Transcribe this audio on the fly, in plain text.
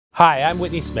Hi, I'm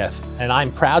Whitney Smith, and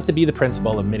I'm proud to be the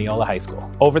principal of Mineola High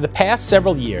School. Over the past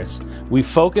several years, we've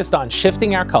focused on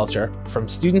shifting our culture from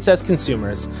students as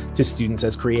consumers to students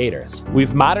as creators.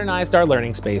 We've modernized our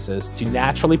learning spaces to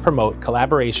naturally promote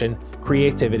collaboration,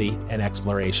 creativity, and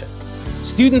exploration.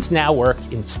 Students now work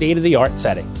in state-of-the-art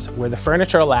settings where the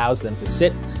furniture allows them to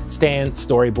sit, stand,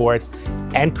 storyboard,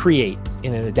 and create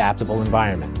in an adaptable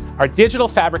environment. Our digital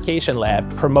fabrication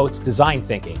lab promotes design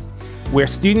thinking, where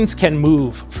students can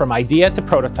move from idea to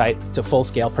prototype to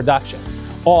full-scale production,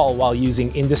 all while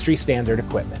using industry-standard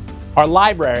equipment. Our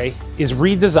library is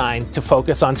redesigned to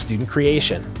focus on student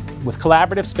creation, with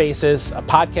collaborative spaces, a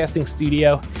podcasting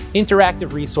studio,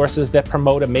 interactive resources that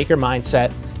promote a maker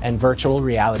mindset, and virtual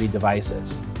reality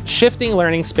devices. Shifting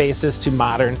learning spaces to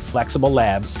modern, flexible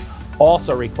labs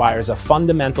also requires a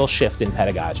fundamental shift in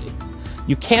pedagogy.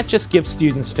 You can't just give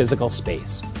students physical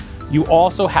space. You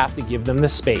also have to give them the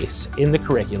space in the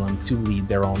curriculum to lead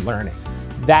their own learning.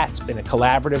 That's been a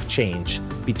collaborative change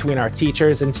between our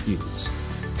teachers and students.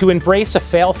 To embrace a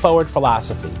fail-forward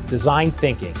philosophy, design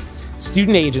thinking,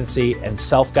 student agency, and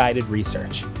self-guided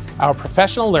research. Our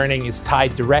professional learning is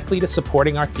tied directly to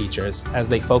supporting our teachers as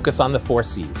they focus on the 4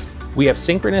 C's. We have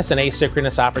synchronous and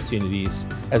asynchronous opportunities,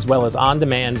 as well as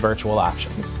on-demand virtual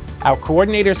options. Our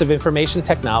coordinators of information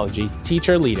technology,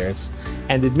 teacher leaders,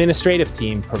 and administrative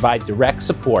team provide direct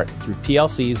support through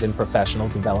PLCs and professional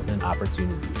development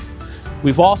opportunities.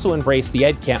 We've also embraced the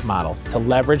EdCamp model to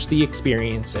leverage the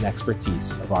experience and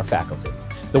expertise of our faculty.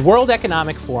 The World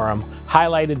Economic Forum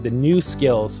highlighted the new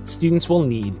skills students will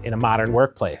need in a modern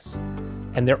workplace.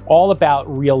 And they're all about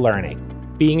real learning,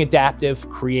 being adaptive,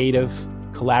 creative,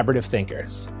 collaborative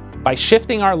thinkers. By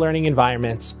shifting our learning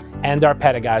environments and our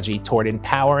pedagogy toward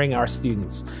empowering our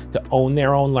students to own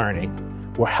their own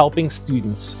learning, we're helping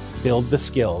students build the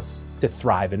skills to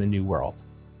thrive in a new world.